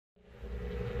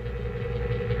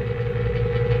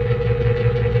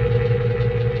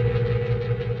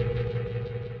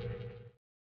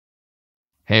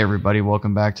Hey everybody,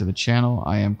 welcome back to the channel.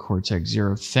 I am Cortex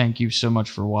Zero. Thank you so much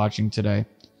for watching today.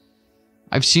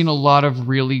 I've seen a lot of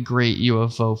really great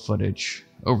UFO footage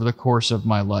over the course of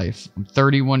my life. I'm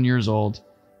 31 years old.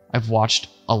 I've watched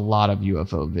a lot of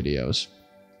UFO videos.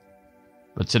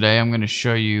 But today I'm going to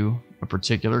show you a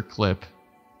particular clip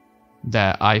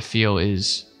that I feel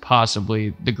is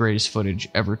possibly the greatest footage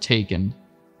ever taken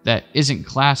that isn't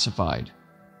classified.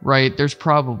 Right? There's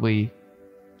probably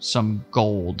some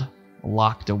gold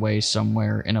locked away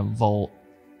somewhere in a vault,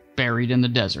 buried in the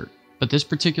desert. But this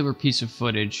particular piece of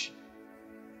footage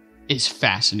is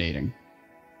fascinating.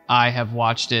 I have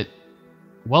watched it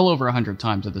well over 100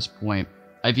 times at this point.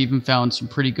 I've even found some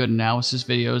pretty good analysis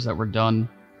videos that were done.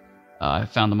 I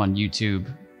found them on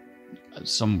YouTube.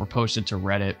 Some were posted to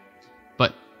Reddit.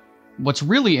 But what's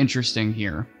really interesting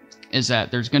here is that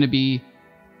there's going to be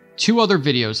two other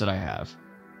videos that I have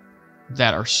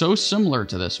that are so similar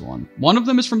to this one. One of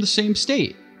them is from the same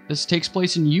state. This takes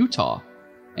place in Utah,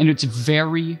 and it's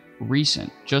very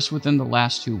recent, just within the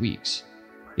last 2 weeks.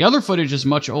 The other footage is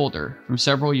much older, from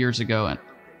several years ago,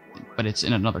 but it's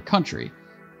in another country.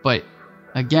 But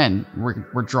again,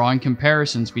 we're drawing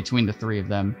comparisons between the three of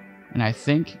them, and I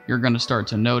think you're going to start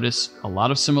to notice a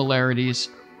lot of similarities.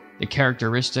 The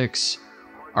characteristics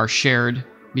are shared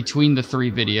between the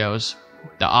three videos.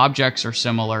 The objects are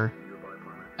similar.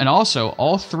 And also,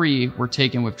 all three were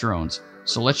taken with drones.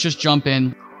 So let's just jump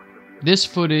in. This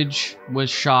footage was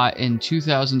shot in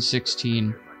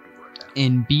 2016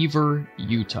 in Beaver,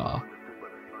 Utah.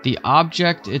 The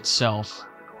object itself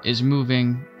is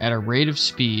moving at a rate of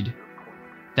speed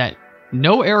that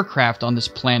no aircraft on this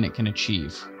planet can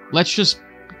achieve. Let's just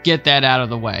get that out of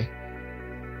the way.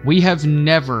 We have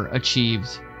never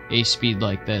achieved a speed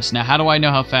like this. Now, how do I know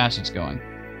how fast it's going?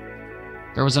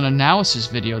 There was an analysis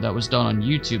video that was done on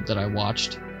YouTube that I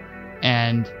watched,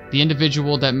 and the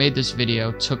individual that made this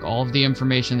video took all of the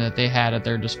information that they had at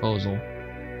their disposal,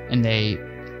 and they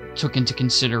took into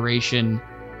consideration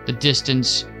the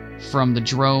distance from the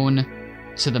drone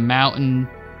to the mountain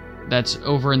that's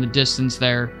over in the distance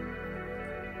there,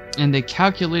 and they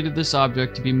calculated this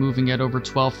object to be moving at over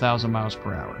 12,000 miles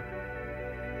per hour.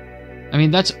 I mean,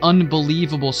 that's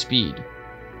unbelievable speed.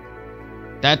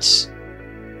 That's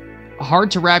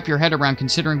hard to wrap your head around,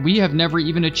 considering we have never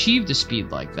even achieved a speed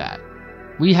like that.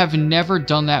 We have never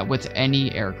done that with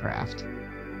any aircraft.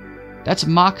 That's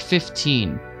Mach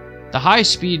 15. The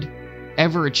highest speed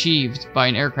ever achieved by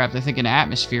an aircraft, I think in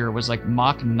atmosphere, was like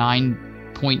Mach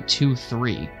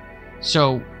 9.23.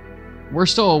 So we're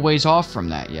still a ways off from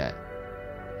that yet.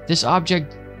 This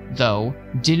object, though,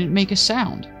 didn't make a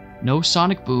sound. No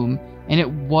sonic boom, and it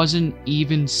wasn't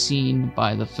even seen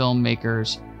by the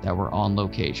filmmakers that were on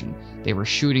location. They were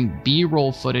shooting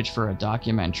B-roll footage for a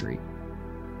documentary.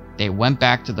 They went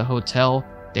back to the hotel,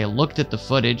 they looked at the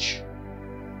footage,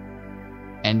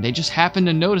 and they just happened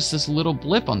to notice this little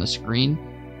blip on the screen.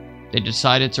 They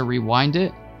decided to rewind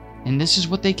it, and this is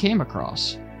what they came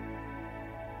across.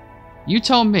 You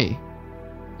tell me,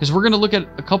 because we're going to look at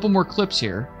a couple more clips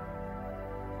here,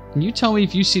 and you tell me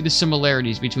if you see the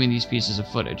similarities between these pieces of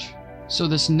footage. So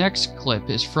this next clip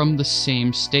is from the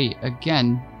same state.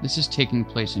 Again, this is taking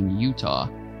place in Utah.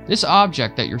 This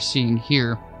object that you're seeing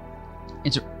here,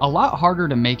 it's a lot harder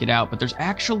to make it out, but there's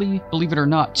actually, believe it or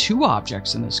not, two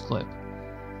objects in this clip.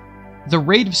 The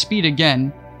rate of speed,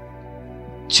 again,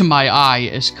 to my eye,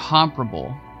 is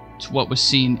comparable to what was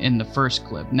seen in the first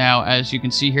clip. Now, as you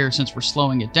can see here, since we're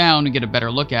slowing it down to get a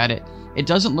better look at it, it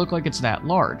doesn't look like it's that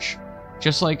large,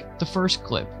 just like the first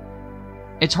clip.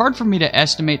 It's hard for me to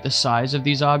estimate the size of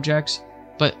these objects,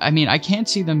 but I mean, I can't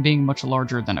see them being much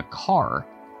larger than a car.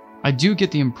 I do get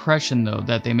the impression, though,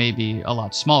 that they may be a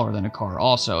lot smaller than a car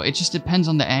also. It just depends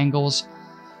on the angles.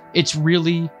 It's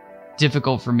really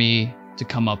difficult for me to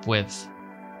come up with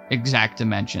exact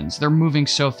dimensions. They're moving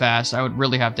so fast, I would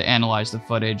really have to analyze the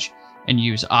footage and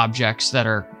use objects that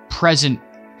are present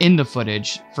in the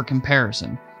footage for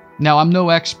comparison. Now, I'm no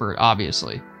expert,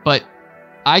 obviously, but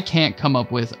I can't come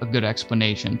up with a good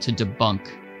explanation to debunk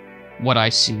what I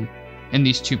see in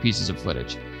these two pieces of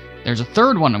footage. There's a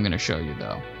third one I'm going to show you,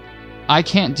 though. I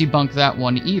can't debunk that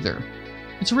one either.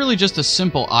 It's really just a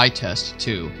simple eye test,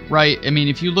 too, right? I mean,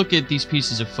 if you look at these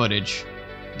pieces of footage,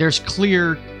 there's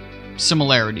clear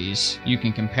similarities. You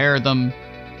can compare them.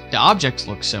 The objects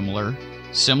look similar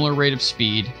rate of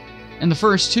speed, and the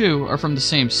first two are from the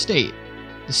same state.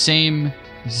 The same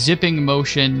zipping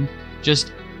motion,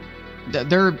 just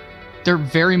they're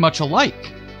very much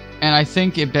alike. And I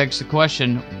think it begs the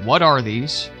question, what are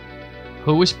these?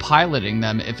 Who is piloting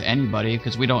them, if anybody?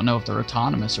 Because we don't know if they're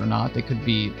autonomous or not. They could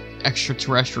be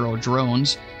extraterrestrial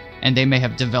drones. and they may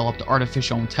have developed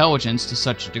artificial intelligence to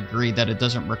such a degree that it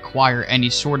doesn't require any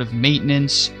sort of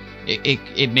maintenance.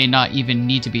 It may not even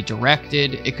need to be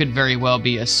directed. It could very well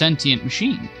be a sentient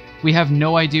machine. We have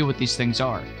no idea what these things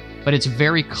are, but it's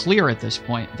very clear at this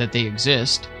point that they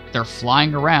exist. They're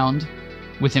flying around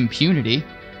with impunity,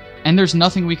 and there's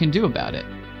nothing we can do about it.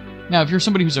 Now, if you're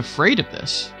somebody who's afraid of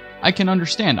this, I can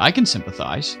understand. I can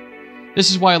sympathize.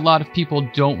 This is why a lot of people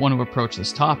don't want to approach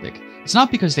this topic. It's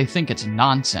not because they think it's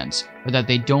nonsense or that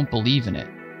they don't believe in it,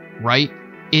 right?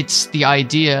 It's the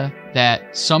idea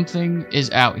that something is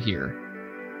out here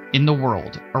in the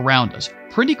world around us,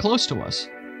 pretty close to us,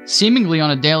 seemingly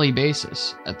on a daily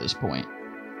basis at this point.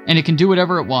 And it can do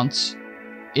whatever it wants.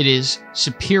 It is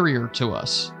superior to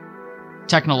us,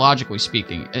 technologically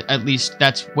speaking. At least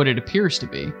that's what it appears to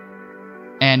be.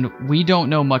 And we don't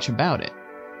know much about it.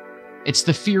 It's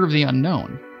the fear of the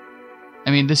unknown.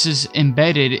 I mean, this is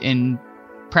embedded in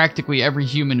practically every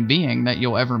human being that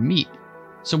you'll ever meet.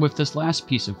 So with this last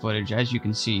piece of footage, as you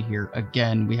can see here,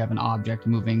 again, we have an object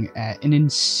moving at an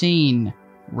insane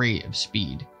rate of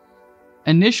speed.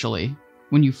 Initially,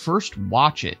 when you first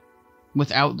watch it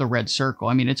without the red circle,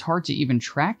 I mean, it's hard to even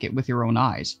track it with your own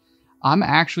eyes. I'm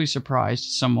actually surprised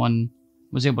someone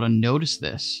was able to notice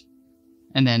this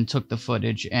and then took the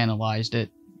footage, analyzed it,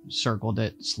 circled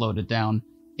it, slowed it down.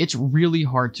 It's really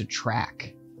hard to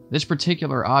track. This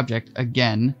particular object,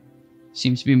 again,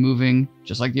 seems to be moving,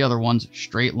 just like the other ones,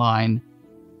 straight line,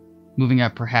 moving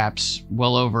at perhaps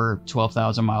well over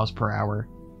 12,000 miles per hour.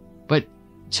 But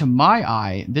to my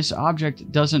eye, this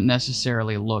object doesn't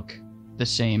necessarily look the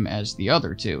same as the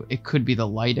other two. It could be the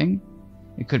lighting,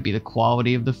 it could be the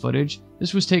quality of the footage.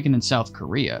 This was taken in South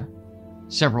Korea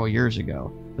several years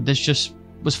ago, but this just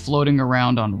was floating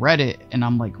around on Reddit, and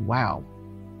I'm like, wow,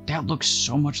 that looks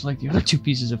so much like the other two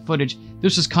pieces of footage.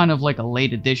 This was kind of like a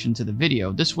late addition to the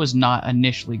video. This was not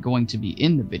initially going to be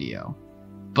in the video.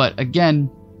 But again,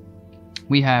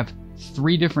 we have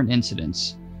 3 different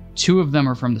incidents. 2 of them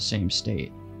are from the same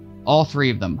state. All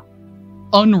 3 of them,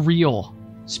 unreal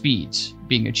speeds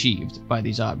being achieved by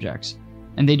these objects.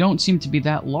 And they don't seem to be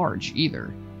that large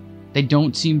either. They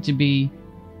don't seem to be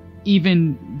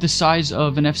even the size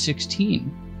of an F-16.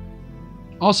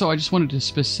 Also, I just wanted to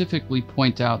specifically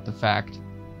point out the fact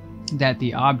that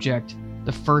the object,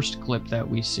 the first clip that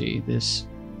we see, this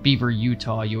Beaver,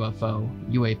 Utah UFO,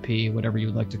 UAP, whatever you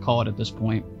would like to call it at this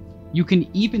point, you can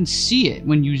even see it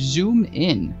when you zoom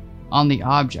in on the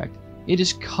object. It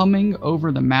is coming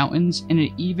over the mountains, and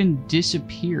it even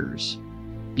disappears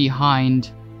behind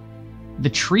the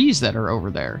trees that are over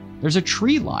there. There's a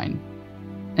tree line,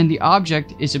 and the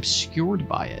object is obscured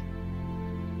by it.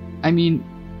 I mean,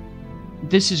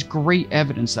 this is great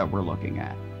evidence that we're looking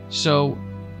at. So,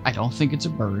 I don't think it's a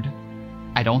bird.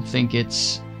 I don't think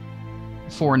it's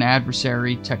foreign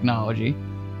adversary technology.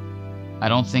 I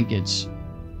don't think it's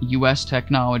US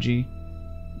technology.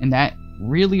 And that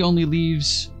really only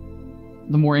leaves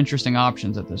the more interesting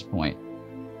options at this point.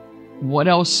 What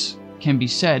else can be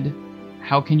said?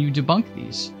 How can you debunk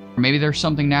these? Or maybe there's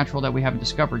something natural that we haven't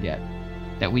discovered yet,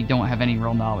 that we don't have any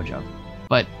real knowledge of.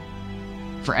 But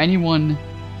for anyone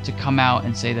to come out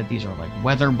and say that these are like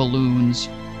weather balloons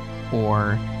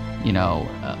or, you know,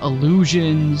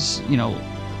 illusions, you know,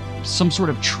 some sort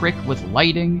of trick with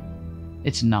lighting,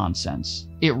 it's nonsense.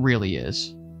 It really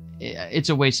is. It's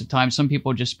a waste of time. Some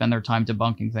people just spend their time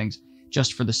debunking things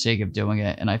just for the sake of doing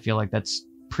it, and I feel like that's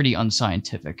pretty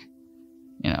unscientific.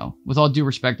 You know, with all due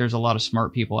respect, there's a lot of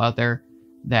smart people out there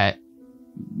that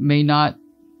may not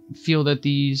feel that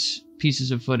these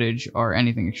pieces of footage are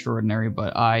anything extraordinary,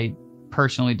 but I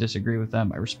personally disagree with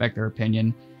them. I respect their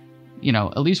opinion. You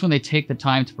know, at least when they take the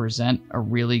time to present a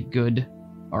really good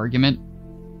argument,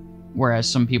 whereas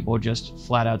some people just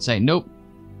flat out say, nope,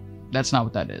 that's not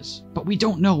what that is. But we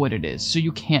don't know what it is, so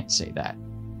you can't say that.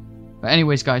 But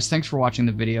anyways, guys, thanks for watching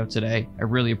the video today. I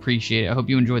really appreciate it. I hope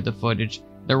you enjoyed the footage.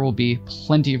 There will be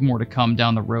plenty of more to come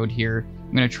down the road here.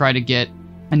 I'm going to try to get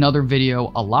another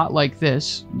video a lot like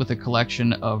this with a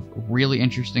collection of really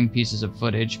interesting pieces of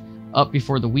footage up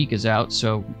before the week is out,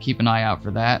 so keep an eye out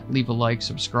for that. Leave a like,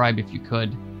 subscribe if you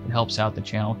could. It helps out the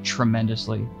channel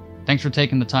tremendously. Thanks for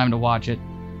taking the time to watch it.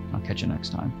 I'll catch you next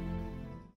time.